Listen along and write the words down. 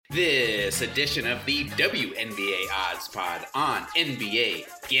This edition of the WNBA Odds Pod on NBA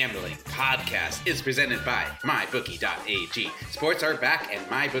Gambling Podcast is presented by MyBookie.ag. Sports are back, and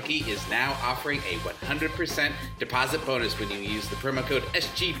MyBookie is now offering a 100% deposit bonus when you use the promo code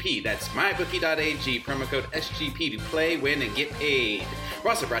SGP. That's MyBookie.ag, promo code SGP to play, win, and get paid. We're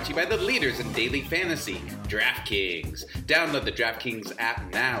also brought to you by the leaders in daily fantasy, DraftKings. Download the DraftKings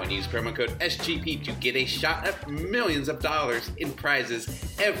app now and use promo code SGP to get a shot at millions of dollars in prizes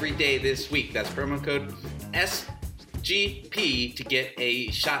every day this week. That's promo code SGP to get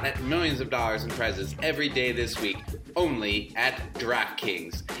a shot at millions of dollars in prizes every day this week, only at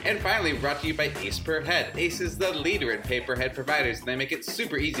DraftKings. And finally, brought to you by Ace Per Head. Ace is the leader in pay-per-head providers, and they make it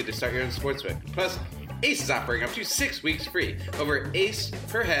super easy to start your own sportsbook. Plus, Ace is offering up to 6 weeks free over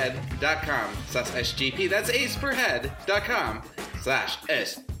aceperhead.com/SGP. That's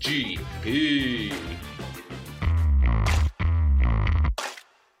aceperhead.com/SGP.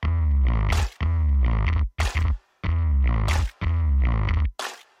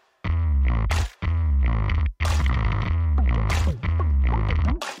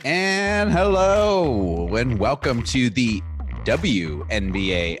 And hello, and welcome to the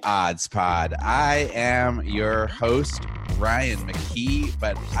WNBA Odds Pod. I am your host, Ryan McKee,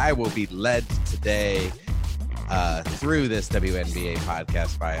 but I will be led today through this WNBA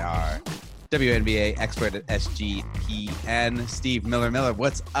podcast by our WNBA expert at SGPN, Steve Miller.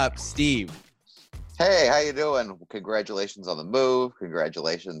 What's up, Steve? Hey, how you doing? Congratulations on the move.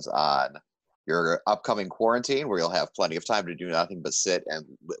 Congratulations on your upcoming quarantine, where you'll have plenty of time to do nothing but sit and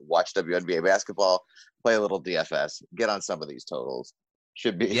watch WNBA basketball, play a little DFS, get on some of these totals.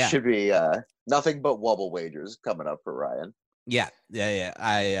 Should be nothing but wobble wagers coming up for Ryan. Yeah.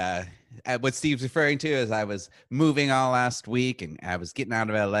 What Steve's referring to is I was moving all last week and I was getting out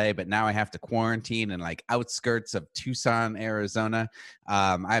of LA, but now I have to quarantine in like outskirts of Tucson, Arizona.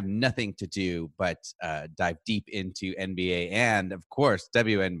 I have nothing to do but dive deep into NBA and, of course,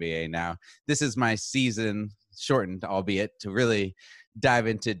 WNBA now. This is my season, shortened, albeit, to really dive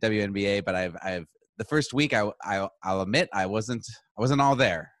into WNBA. But I've the first week, I'll admit I wasn't all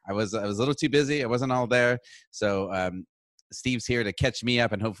there. I was a little too busy. I wasn't all there. So Steve's here to catch me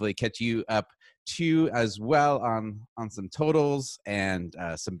up and hopefully catch you up too as well on some totals and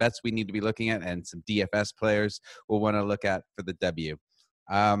some bets we need to be looking at and some DFS players we'll want to look at for the W.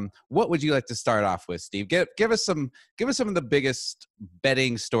 What would you like to start off with, Steve? Give us some of the biggest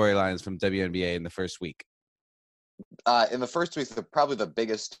betting storylines from WNBA in the first week. In the first week, probably the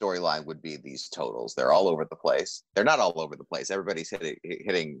biggest storyline would be these totals. They're all over the place. They're not all over the place. Everybody's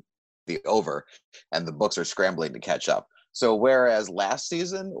hitting the over, and the books are scrambling to catch up. So whereas last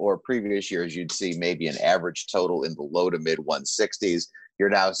season or previous years, you'd see maybe an average total in the low to mid 160s, you're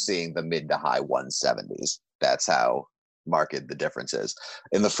now seeing the mid to high 170s. That's how marked the difference is.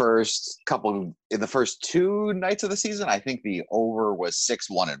 In the first 2 nights of the season, I think the over was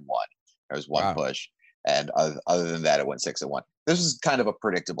 6-1-1. There was one push. And other than that, it went 6-1. This is kind of a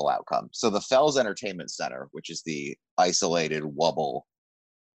predictable outcome. So the Fells Entertainment Center, which is the isolated wobble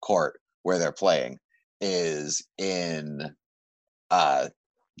court where they're playing, is in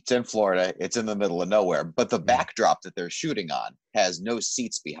it's in Florida. It's in the middle of nowhere, but the backdrop that they're shooting on has no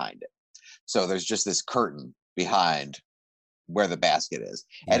seats behind it. So there's just this curtain behind where the basket is,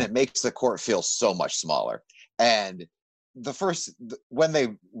 and it makes the court feel so much smaller. And when they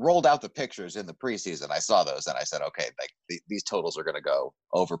rolled out the pictures in the preseason, I saw those and I said, okay, like these totals are going to go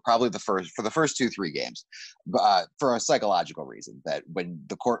over probably for the first 2-3 games, for a psychological reason, that when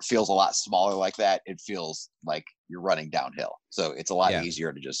the court feels a lot smaller like that, it feels like you're running downhill. So it's a lot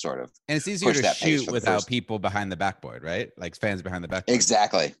easier to just sort of, and it's easier to shoot without people behind the backboard, right? Like fans behind the backboard.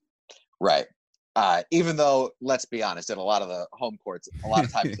 Exactly. Right. Even though, let's be honest, in a lot of the home courts, a lot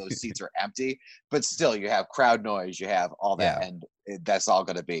of times those seats are empty, but still you have crowd noise, you have all that, and that's all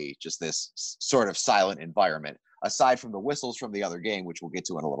going to be just this sort of silent environment, aside from the whistles from the other game, which we'll get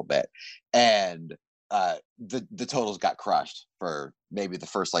to in a little bit. And the totals got crushed for maybe the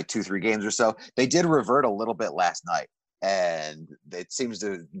first 2-3 games or so. They did revert a little bit last night, and it seems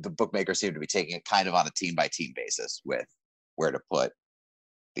the bookmakers seem to be taking it kind of on a team-by-team basis with where to put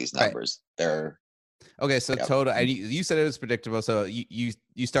these numbers. They're okay. So total, you said it was predictable. So you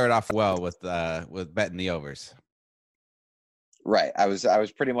started off well with betting the overs. Right. I was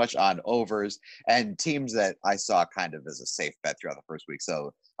pretty much on overs and teams that I saw kind of as a safe bet throughout the first week.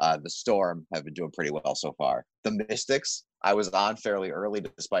 So the Storm have been doing pretty well so far. The Mystics, I was on fairly early,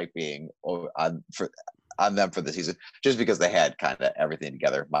 despite being on them for the season, just because they had kind of everything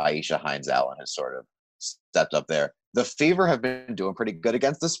together. Maisha Hines-Allen has sort of stepped up there. The Fever have been doing pretty good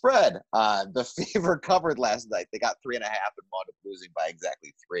against the spread. The Fever covered last night. They got 3.5 and wound up losing by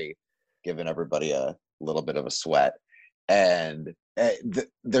exactly 3, giving everybody a little bit of a sweat. And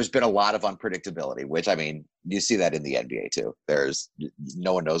there's been a lot of unpredictability, which, I mean, you see that in the NBA too.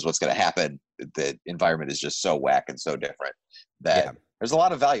 No one knows what's going to happen. The environment is just so whack and so different that there's a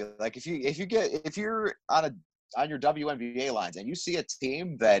lot of value. Like if you're on your WNBA lines and you see a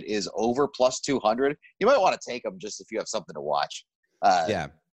team that is over plus 200, you might want to take them just if you have something to watch.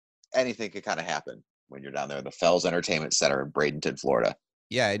 Anything could kind of happen when you're down there in the Fells Entertainment Center in Bradenton, Florida.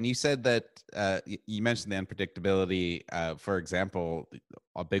 Yeah, and you said that you mentioned the unpredictability. For example,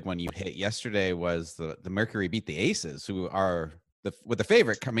 a big one you hit yesterday was the Mercury beat the Aces, who are the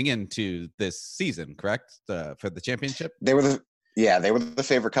favorite coming into this season, correct? For the championship. They were the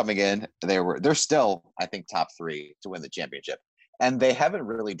favorite coming in. They're still, I think, top 3 to win the championship, and they haven't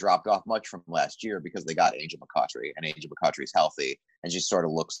really dropped off much from last year because they got Angel McCoughtry, and Angel McCoughtry's healthy, and she sort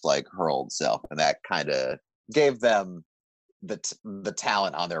of looks like her old self, and that kind of gave them the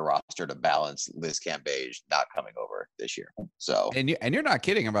talent on their roster to balance Liz Cambage not coming over this year. So and you're not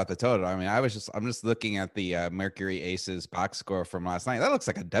kidding about the total. I mean, I'm just looking at the Mercury Aces box score from last night. That looks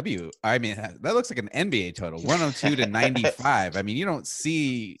like a W. I mean, that looks like an NBA total, 102 to 95. I mean, you don't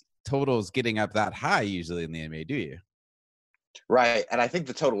see totals getting up that high usually in the NBA, do you? Right, and I think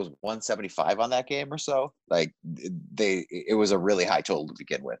the total was 175 on that game or so. Like it was a really high total to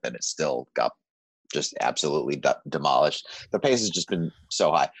begin with, and it still got just absolutely demolished. The pace has just been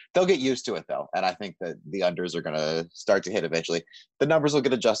so high. They'll get used to it though, and I think that the unders are going to start to hit eventually. The numbers will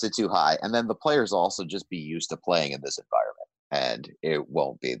get adjusted too high, and then the players will also just be used to playing in this environment, and it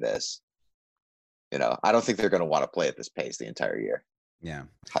won't be this. I don't think they're going to want to play at this pace the entire year. Yeah,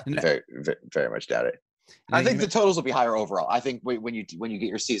 very, very, very much doubt it. I think the totals will be higher overall. I think when you get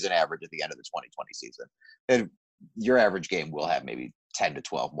your season average at the end of the 2020 season, then your average game will have maybe 10 to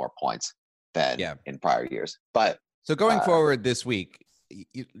 12 more points than in prior years. But so going forward this week,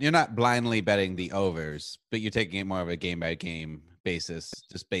 you're not blindly betting the overs, but you're taking it more of a game by game basis,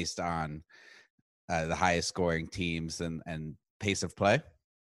 just based on the highest scoring teams and pace of play.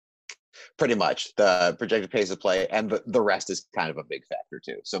 Pretty much the projected pace of play, and the rest is kind of a big factor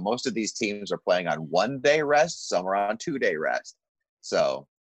too. So most of these teams are playing on 1-day rest, some are on 2-day rest. So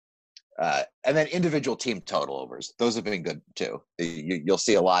and then individual team total overs, those have been good too. You'll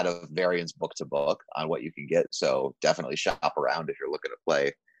see a lot of variance book to book on what you can get. So definitely shop around if you're looking to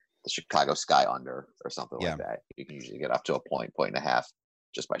play the Chicago Sky under or something like that. You can usually get up to a point and a half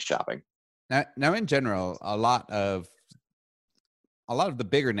just by shopping. Now in general, a lot of the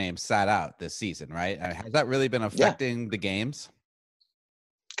bigger names sat out this season, right? Has that really been affecting the games?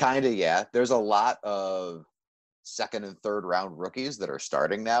 Kind of, yeah. There's a lot of second and third round rookies that are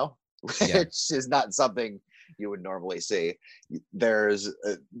starting now, which is not something you would normally see. That's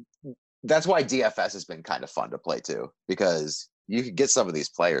why DFS has been kind of fun to play too, because you could get some of these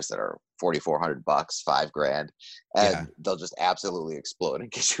players that are $4,400, $5,000, and they'll just absolutely explode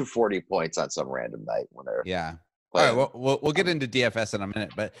and get you 40 points on some random night when they're playing. All right, well, we'll get into DFS in a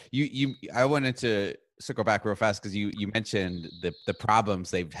minute, but I wanted to circle back real fast because you mentioned the problems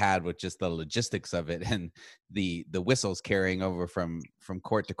they've had with just the logistics of it and the whistles carrying over from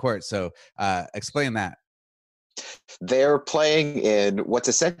court to court. So explain that. They're playing in what's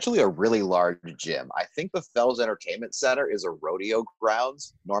essentially a really large gym. I think the Fells Entertainment Center is a rodeo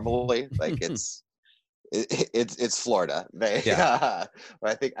grounds normally. Like it's Florida.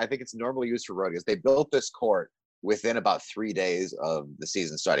 I think it's normally used for rodeos. They built this court within about 3 days of the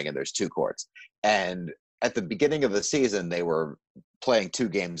season starting, and there's 2 courts. And at the beginning of the season, they were playing 2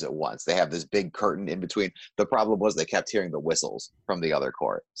 games at once. They have this big curtain in between. The problem was they kept hearing the whistles from the other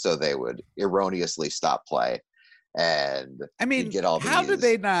court, so they would erroneously stop play. And I mean, get all how did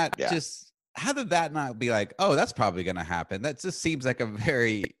they not just? How did that not be like? Oh, that's probably going to happen. That just seems like a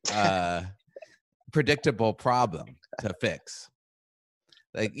very predictable problem to fix.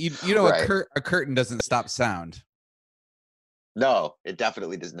 Like right. A curtain doesn't stop sound. No, it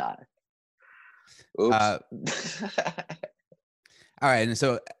definitely does not. Oops. All right, and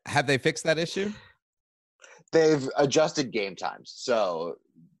so have they fixed that issue? They've adjusted game times. So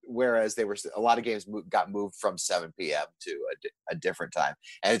whereas a lot of games got moved from 7 p.m. to a different time,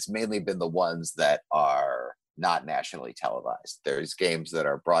 and it's mainly been the ones that are not nationally televised. There's games that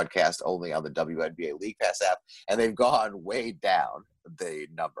are broadcast only on the WNBA League Pass app, and they've gone way down the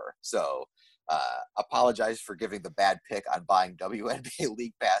number. So apologize for giving the bad pick on buying WNBA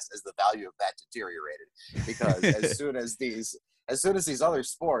League Pass as the value of that deteriorated, because as soon as these other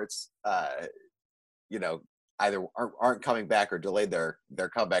sports, either aren't coming back or delayed their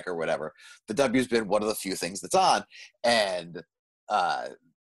comeback or whatever. The W's been one of the few things that's on, and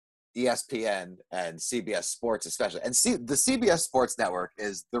ESPN and CBS Sports especially, and the CBS Sports Network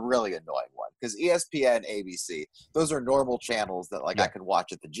is the really annoying one because ESPN, ABC, those are normal channels that I can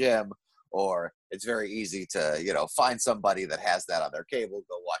watch at the gym, or it's very easy to find somebody that has that on their cable,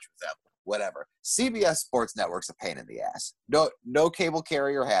 go watch with them, whatever. CBS Sports Network's a pain in the ass. No cable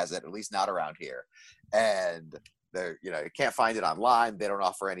carrier has it, at least not around here, and you can't find it online. They don't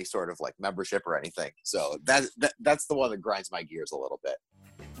offer any sort of membership or anything. So that's the one that grinds my gears a little bit.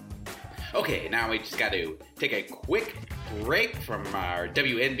 Okay, now we just got to take a quick break from our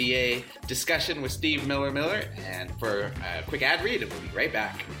WNBA discussion with Steve Miller, and for a quick ad read, and we'll be right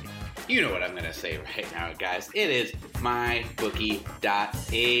back. You know what I'm going to say right now, guys. It is mybookie.ag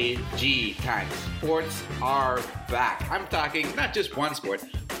time. Sports are back. I'm talking not just one sport,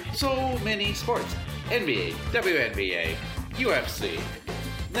 so many sports. NBA, WNBA, UFC,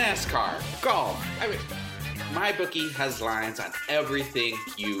 NASCAR, golf. MyBookie has lines on everything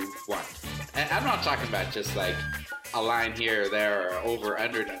you want. And I'm not talking about just a line here or there or over,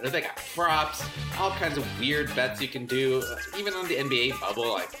 under. They got props, all kinds of weird bets you can do. Even on the NBA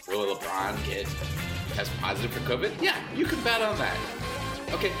bubble, will LeBron test positive for COVID? Yeah, you can bet on that.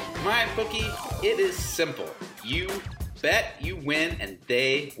 Okay, MyBookie, it is simple. You bet, you win, and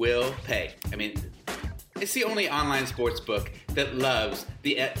they will pay. It's the only online sports book that loves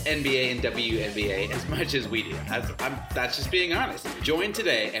the NBA and WNBA as much as we do. That's just being honest. Join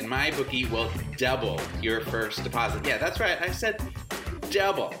today and MyBookie will double your first deposit. Yeah, that's right. I said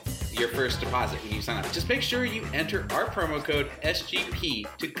double your first deposit when you sign up. Just make sure you enter our promo code SGP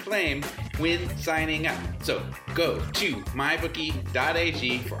to claim when signing up. So go to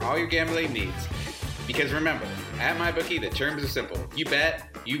mybookie.ag for all your gambling needs. Because remember, at MyBookie, the terms are simple. You bet,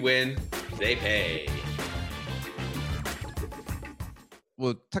 you win, they pay.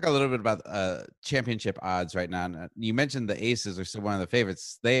 We'll talk a little bit about championship odds right now. You mentioned the Aces are still one of the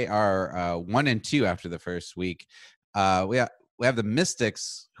favorites. They are 1-2 after the first week. We have the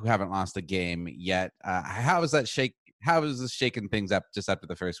Mystics who haven't lost a game yet. How is this shaking things up just after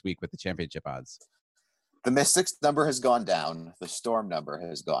the first week with the championship odds? The Mystics number has gone down. The Storm number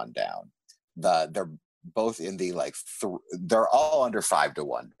has gone down. They're both in the they're all under 5-1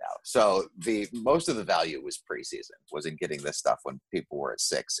 now. So most of the value was preseason, was in getting this stuff when people were at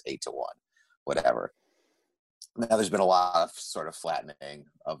 6, 8-1, whatever. Now there's been a lot of sort of flattening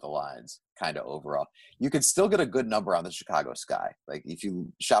of the lines, kind of overall. You can still get a good number on the Chicago Sky. If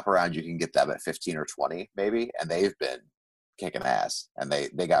you shop around, you can get them at 15 or 20 maybe, and they've been kicking ass, and they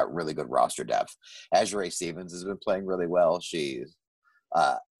got really good roster depth. Azurá Stevens has been playing really well. She's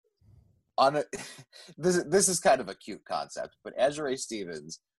this is kind of a cute concept, but Azurá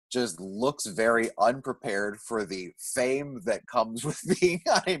Stevens just looks very unprepared for the fame that comes with being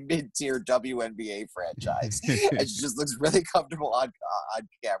on a mid-tier WNBA franchise. And she just looks really comfortable on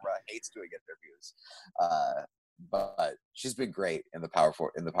camera, hates doing interviews. But she's been great in the power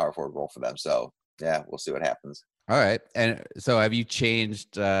forward role for them. So yeah, we'll see what happens. All right. And so have you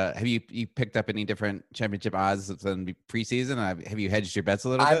changed, have you picked up any different championship odds than preseason? Have you hedged your bets a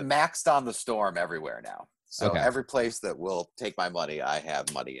little bit? I'm maxed on the Storm everywhere now. So Every place that will take my money, I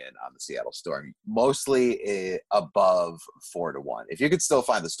have money in on the Seattle Storm, mostly above 4-1. If you could still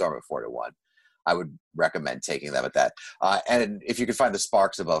find the Storm at 4-1, I would recommend taking them at that. And if you could find the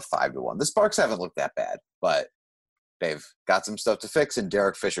Sparks above 5-1, the Sparks haven't looked that bad, but they've got some stuff to fix, and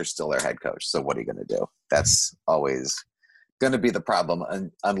Derek Fisher's still their head coach. So what are you going to do? That's always going to be the problem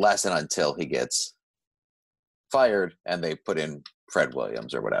unless and until he gets fired and they put in Fred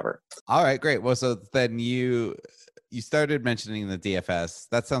Williams or whatever. All right, great. Well, so then you started mentioning the DFS.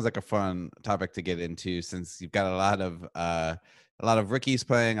 That sounds like a fun topic to get into since you've got a lot of rookies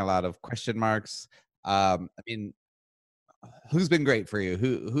playing, a lot of question marks. Who's been great for you?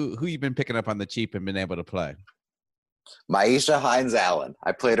 Who you've been picking up on the cheap and been able to play? Myisha Hines-Allen.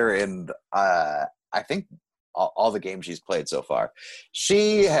 I played her in, I think, all the games she's played so far.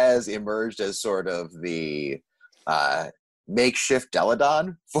 She has emerged as sort of the makeshift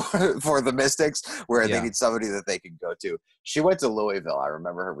Deladon for the Mystics, where they need somebody that they can go to. She went to Louisville. I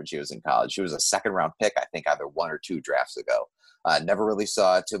remember her when she was in college. She was a second-round pick, I think, either 1 or 2 drafts ago. Never really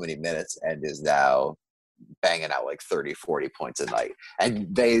saw too many minutes and is now banging out 30, 40 points a night.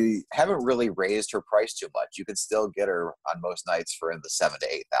 And they haven't really raised her price too much. You can still get her on most nights for in the 7,000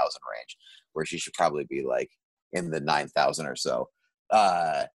 to 8,000 range, where she should probably be in the 9,000 or so.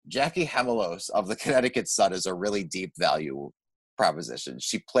 Jackie Hemelos of the Connecticut Sun is a really deep value proposition.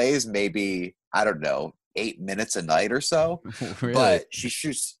 She plays maybe, 8 minutes a night or so, Really? but she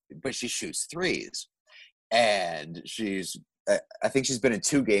shoots threes. and I think she's been in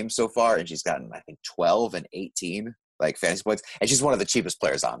 2 games so far, and she's gotten, I think, 12 and 18 like fantasy points, and she's one of the cheapest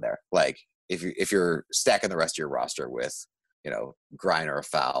players on there. Like if you're stacking the rest of your roster with, Griner,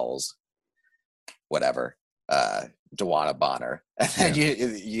 Fowles, whatever, Dewana Bonner, and then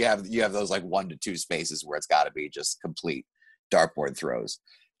you have those like 1 to 2 spaces where it's got to be just complete dartboard throws.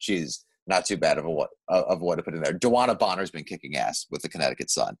 She's not too bad of what to put in there. Dewana Bonner's been kicking ass with the Connecticut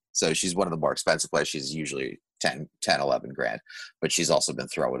Sun, so she's one of the more expensive players. She's usually 10, 11 grand, but she's also been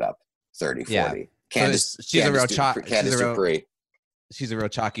throwing up 30, 40. Yeah. Candace, so she's Candace a real Candace Dupree. She's a real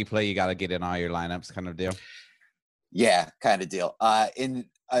chalky play. You got to get in all your lineups, kind of deal. Yeah, kind of deal. In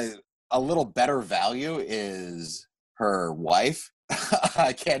a little better value is her wife,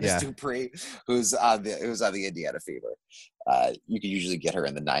 Candace Dupree, who's on the Indiana Fever. You can usually get her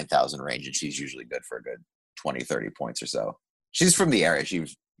in the 9,000 range, and she's usually good for a good 20, 30 points or so. She's from the area. She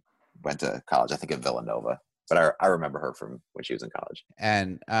went to college, I think, at Villanova, but I remember her from when she was in college.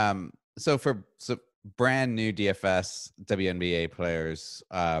 And so brand new DFS WNBA players,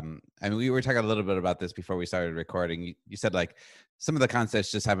 we were talking a little bit about this before we started recording. You said like some of the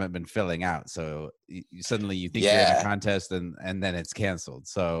contests just haven't been filling out, so suddenly you think you're in a contest and then it's canceled.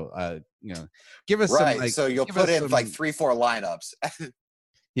 So give us some, so you'll put in like 3-4 lineups.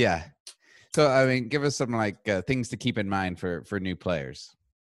 Yeah. So give us some things to keep in mind for new players.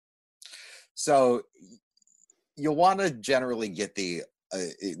 So you'll want to generally get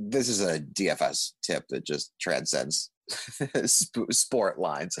this is a DFS tip that just transcends sport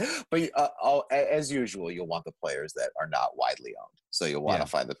lines, but as usual, you'll want the players that are not widely owned. So you'll want to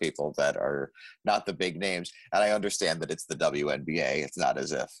find the people that are not the big names. And I understand that it's the WNBA. It's not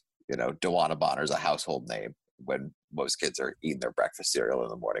as if, Dewana Bonner is a household name when most kids are eating their breakfast cereal in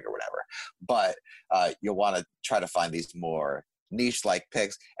the morning or whatever. But you'll want to try to find these more niche-like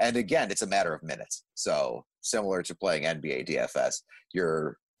picks. And again, it's a matter of minutes. So similar to playing NBA DFS,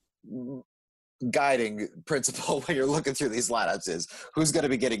 your guiding principle when you're looking through these lineups is who's going to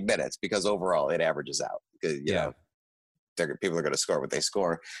be getting minutes, because overall it averages out. Because, people are going to score what they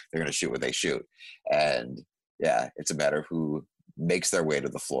score. They're going to shoot what they shoot. And it's a matter of who makes their way to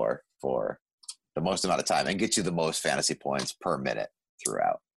the floor for the most amount of time and gets you the most fantasy points per minute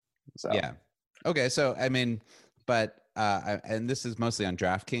throughout. So okay. So but and this is mostly on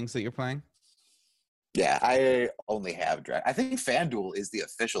DraftKings that you're playing? Yeah, I only have Draft. I think FanDuel is the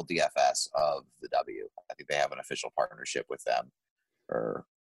official DFS of the W. I think they have an official partnership with them, or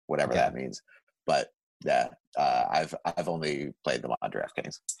whatever that means. But I've only played them on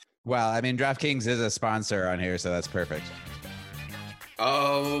DraftKings. Well, DraftKings is a sponsor on here, so that's perfect.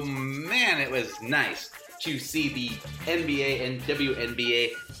 Oh man, it was nice to see the NBA and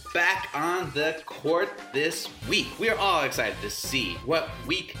WNBA back on the court this week. We are all excited to see what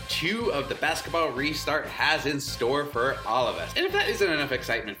week 2 of the basketball restart has in store for all of us. And if that isn't enough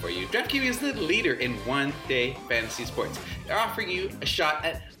excitement for you, DraftKings is the leader in one-day fantasy sports. They're offering you a shot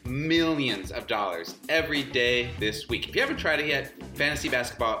at millions of dollars every day this week. If you haven't tried it yet, fantasy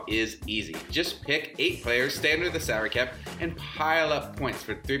basketball is easy. Just pick 8 players, stay under the salary cap, and pile up points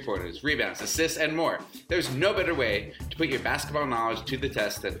for 3-pointers, rebounds, assists, and more. There's no better way to put your basketball knowledge to the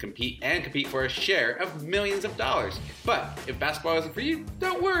test than compete for a share of millions of dollars. But if basketball isn't for you,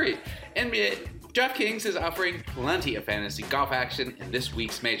 don't worry. DraftKings is offering plenty of fantasy golf action in this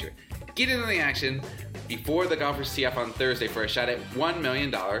week's major. Get into the action before the golfers tee off on Thursday for a shot at $1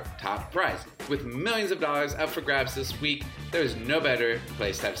 million top prize. With millions of dollars up for grabs this week, there is no better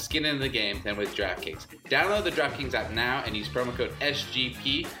place to have skin in the game than with DraftKings. Download the DraftKings app now and use promo code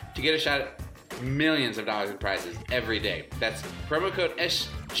SGP to get a shot at millions of dollars in prizes every day. That's promo code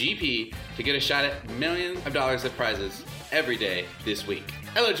SGP to get a shot at millions of dollars in prizes every day this week.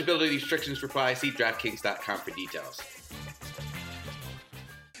 Eligibility restrictions apply. See DraftKings.com for details.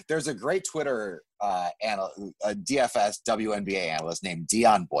 There's a great Twitter DFS WNBA analyst named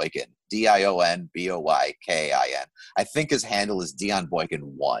Dion Boykin, DionBoykin. I think his handle is Dion Boykin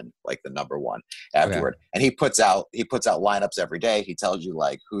 1, like the number 1 afterward. Okay. And he puts out lineups every day. He tells you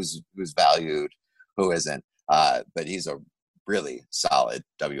like who's valued, who isn't. But he's a really solid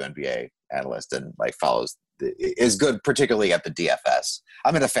WNBA analyst and like is good, particularly at the DFS.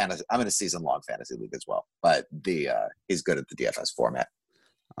 I'm in a season-long fantasy league as well, but he's good at the DFS format.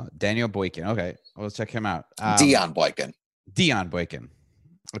 Daniel Boykin. Okay, well, let's check him out. Dion Boykin.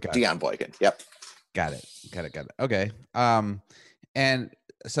 Okay. Dion Boykin. Yep. Got it. Okay. And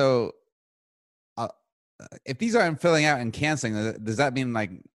so if these aren't filling out and canceling, does that mean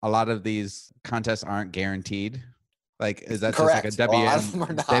like a lot of these contests aren't guaranteed? Like, is that correct? Just like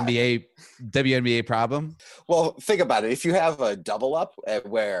a WNBA problem? Well, think about it. If you have a double up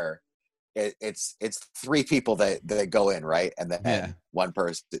where it's three people that go in, right? And then one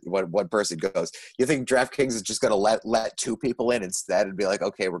person goes. You think DraftKings is just going to let two people in instead and be like,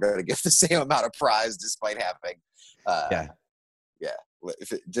 okay, we're going to give the same amount of prize despite having,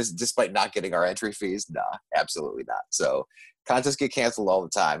 just despite not getting our entry fees? Nah, absolutely not. So contests get canceled all the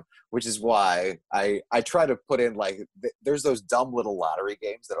time, which is why I try to put in like there's those dumb little lottery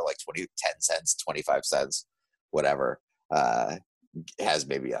games that are like 10 cents, 25 cents, whatever. Has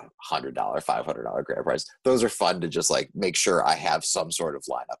maybe $100, $500 grand prize. Those are fun to just like make sure I have some sort of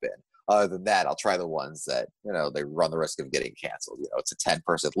lineup in. Other than that, I'll try the ones that, they run the risk of getting canceled. It's a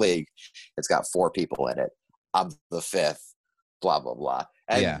 10-person league. It's got 4 people in it. I'm the 5th, blah, blah, blah.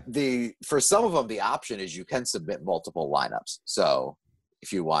 And for some of them, the option is you can submit multiple lineups. So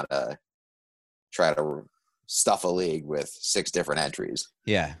if you want to try to stuff a league with 6 different entries,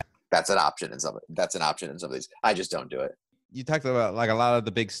 that's an option in some of these. I just don't do it. You talked about like a lot of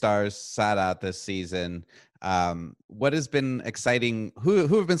the big stars sat out this season. What has been exciting? Who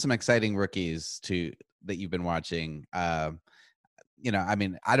have been some exciting rookies that you've been watching? I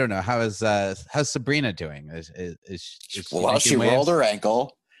mean, I don't know. How's Sabrina doing? Is she rolled her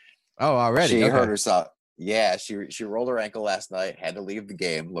ankle. Oh, already? She hurt herself. Yeah, she rolled her ankle last night, had to leave the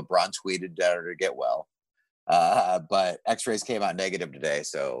game. LeBron tweeted at her to get well. But x-rays came out negative today,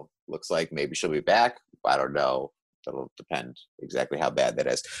 so looks like maybe she'll be back. I don't know. That'll depend exactly how bad that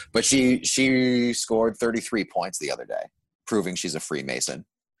is. But she scored 33 points the other day, proving she's a Freemason.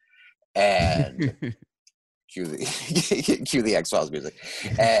 And cue the X-Files music.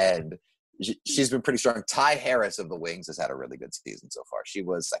 And she's been pretty strong. Ty Harris of the Wings has had a really good season so far. She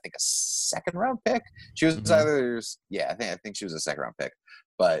was, I think, a second-round pick. She was I think she was a second-round pick.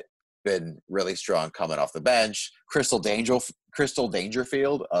 But been really strong coming off the bench. Crystal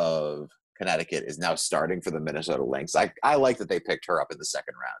Dangerfield of Connecticut is now starting for the Minnesota Lynx. I like that they picked her up in the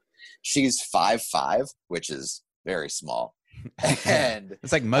second round. She's 5'5", which is very small. And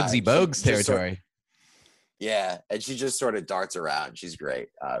it's like Muggsy Bogues territory. And she just sort of darts around. She's great.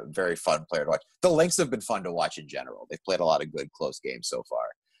 Very fun player to watch. The Lynx have been fun to watch in general. They've played a lot of good close games so far.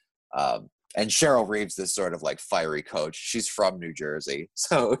 And Cheryl Reeves, this sort of like fiery coach. She's from New Jersey,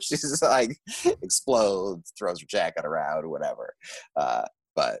 so she's like explodes, throws her jacket around, whatever.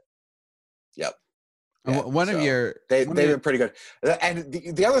 But yep. They've been pretty good. And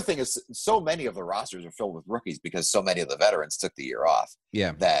the other thing is, so many of the rosters are filled with rookies because so many of the veterans took the year off.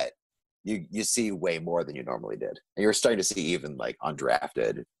 Yeah, that you see way more than you normally did, and you're starting to see even like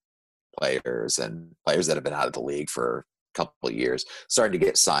undrafted players and players that have been out of the league for a couple of years starting to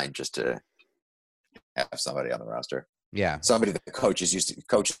get signed just to have somebody on the roster. Yeah, somebody that coaches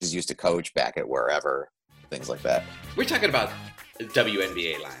used to coach back at wherever, things like that. We're talking about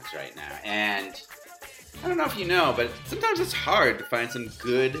WNBA lines right now, and I don't know if you know, but sometimes it's hard to find some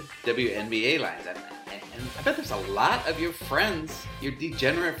good WNBA lines, and I bet there's a lot of your friends, your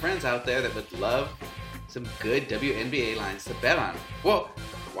degenerate friends out there that would love some good WNBA lines to bet on. Well,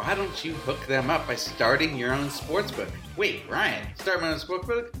 why don't you hook them up by starting your own sportsbook? Wait, Ryan, start my own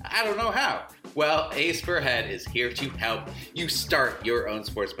sportsbook? I don't know how. Well, Ace Per Head is here to help you start your own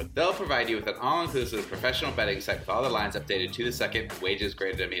sportsbook. They'll provide you with an all-inclusive professional betting site with all the lines updated to the second, wages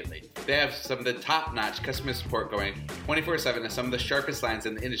graded immediately. They have some of the top-notch customer support going 24/7 and some of the sharpest lines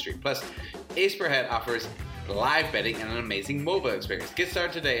in the industry. Plus, Ace Per Head offers live betting and an amazing mobile experience. Get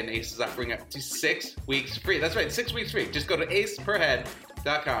started today, and Ace is offering up to 6 weeks free. That's right, 6 weeks free. Just go to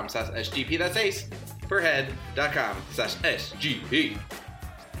aceperhead.com/SGP. That's aceperhead.com/SGP.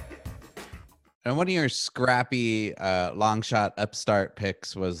 And one of your scrappy long shot upstart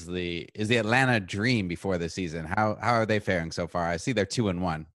picks is the Atlanta Dream before the season. How are they faring so far? I see they're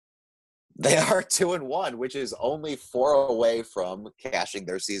 2-1. They are 2-1, which is only 4 away from cashing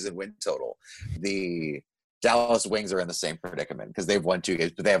their season win total. The Dallas Wings are in the same predicament because they've won 2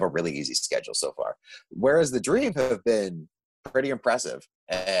 games, but they have a really easy schedule so far. Whereas the Dream have been pretty impressive,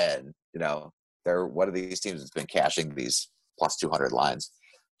 and they're one of these teams that's been cashing these plus 200 lines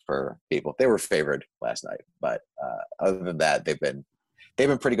for people. They were favored last night, but other than that, they've been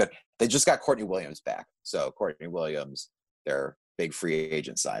pretty good. They just got Courtney Williams back, so Courtney Williams, their big free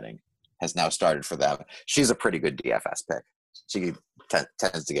agent signing, has now started for them. She's a pretty good DFS pick. She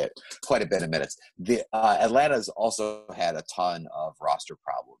tends to get quite a bit of minutes. The Atlanta's also had a ton of roster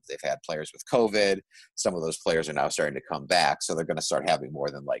problems. They've had players with COVID. Some of those players are now starting to come back, so they're going to start having more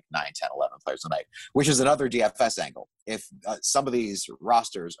than like 9, 10, 11 players a night, which is another DFS angle. If some of these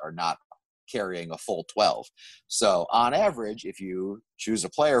rosters are not carrying a full 12. So on average, if you choose a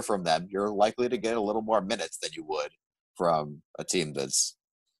player from them, you're likely to get a little more minutes than you would from a team that's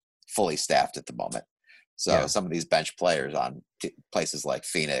fully staffed at the moment. So some of these bench players on places like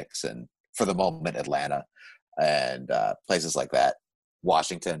Phoenix and for the moment, Atlanta and places like that,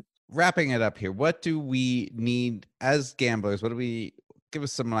 Washington. Wrapping it up here, what do we need as gamblers? What do we give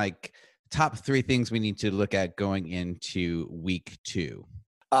us some like top 3 things we need to look at going into week 2?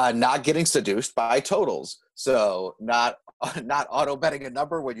 Not getting seduced by totals. So not auto betting a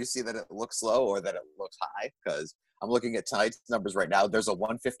number when you see that it looks low or that it looks high, because I'm looking at tonight's numbers right now. There's a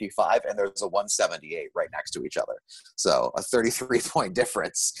 155 and there's a 178 right next to each other. So a 33-point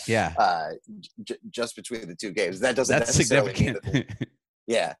difference. Yeah. Just between the two games. That doesn't That's necessarily significant. mean that,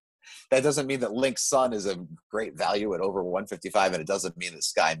 yeah. That doesn't mean that Link Sun is a great value at over 155, and it doesn't mean that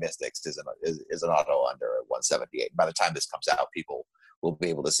Sky Mystics is an auto under at 178. By the time this comes out, people will be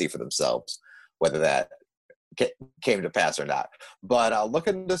able to see for themselves whether that came to pass or not. But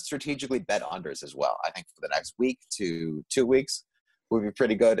looking to strategically bet unders as well. I think for the next week to 2 weeks would be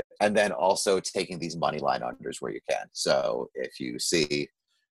pretty good. And then also taking these money line unders where you can. So if you see,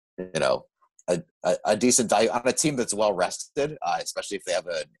 a decent value on a team that's well rested, especially if they have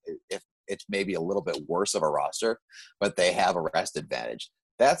if it's maybe a little bit worse of a roster, but they have a rest advantage,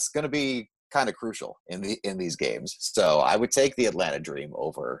 that's going to be kind of crucial in these games. So I would take the Atlanta Dream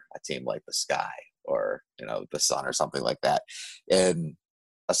over a team like the Sky or the Sun or something like that in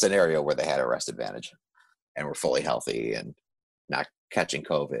a scenario where they had a rest advantage and were fully healthy and not catching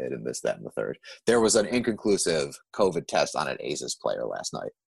COVID and this, that, and the third. There was an inconclusive COVID test on an Aces player last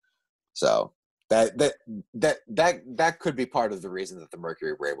night. So that could be part of the reason that the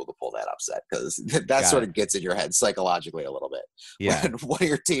Mercury were able to pull that upset, because that sort of gets in your head psychologically a little bit. Yeah. When one of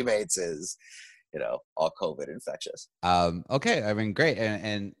your teammates is, all COVID infectious. Okay. I mean, great.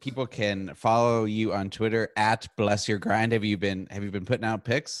 And people can follow you on Twitter at Bless Your Grind. Have you been putting out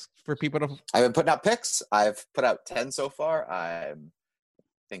picks for people to? I've been putting out picks. I've put out 10 so far. I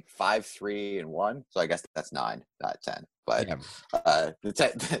think 5, 3, and 1. So I guess that's 9, not 10. But yeah.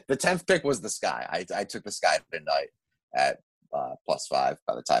 The 10th pick was the Sky. I took the Sky tonight at +5.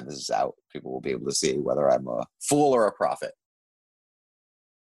 By the time this is out, people will be able to see whether I'm a fool or a prophet.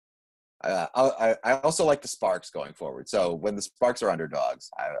 I also like the Sparks going forward. So when the Sparks are underdogs,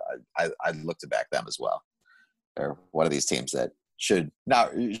 I look to back them as well. They're one of these teams that should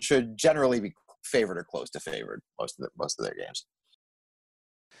generally be favored or close to favored most of their games.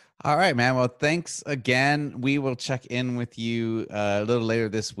 All right, man. Well, thanks again. We will check in with you a little later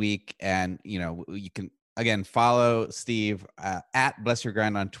this week, and you can again follow Steve at Bless Your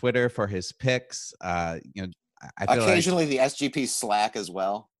Grind on Twitter for his picks. I feel occasionally the SGP Slack as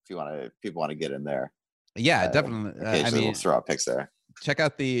well. If people want to get in there. Yeah, definitely. We'll throw out picks there. Check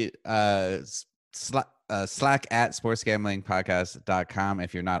out the Slack at sportsgamblingpodcast.com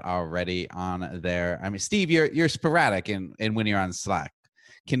if you're not already on there. I mean, Steve, you're sporadic in when you're on Slack.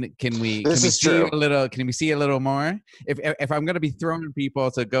 Can we see a little more? If I'm going to be throwing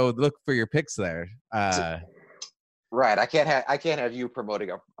people to go look for your picks there. Right, I can't have you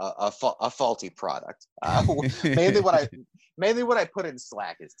promoting a faulty product. Mainly what I put in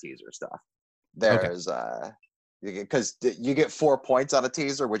Slack is teaser stuff. There's because you get 4 points on a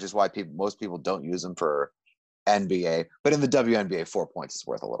teaser, which is why most people don't use them for NBA. But in the WNBA, 4 points is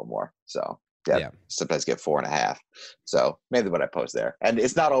worth a little more. So sometimes get 4.5. So mainly what I post there, and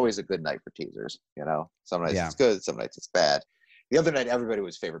it's not always a good night for teasers. Some nights it's good, some nights it's bad. The other night everybody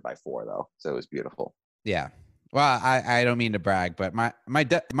was favored by 4 though, so it was beautiful. Yeah. Well, I don't mean to brag, but my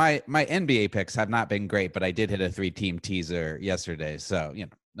NBA picks have not been great, but I did hit a 3-team teaser yesterday, so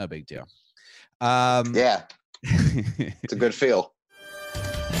no big deal. Yeah, it's a good feel.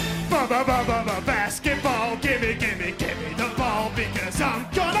 Basketball, gimme the ball because I'm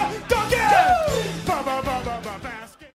gonna dunk it!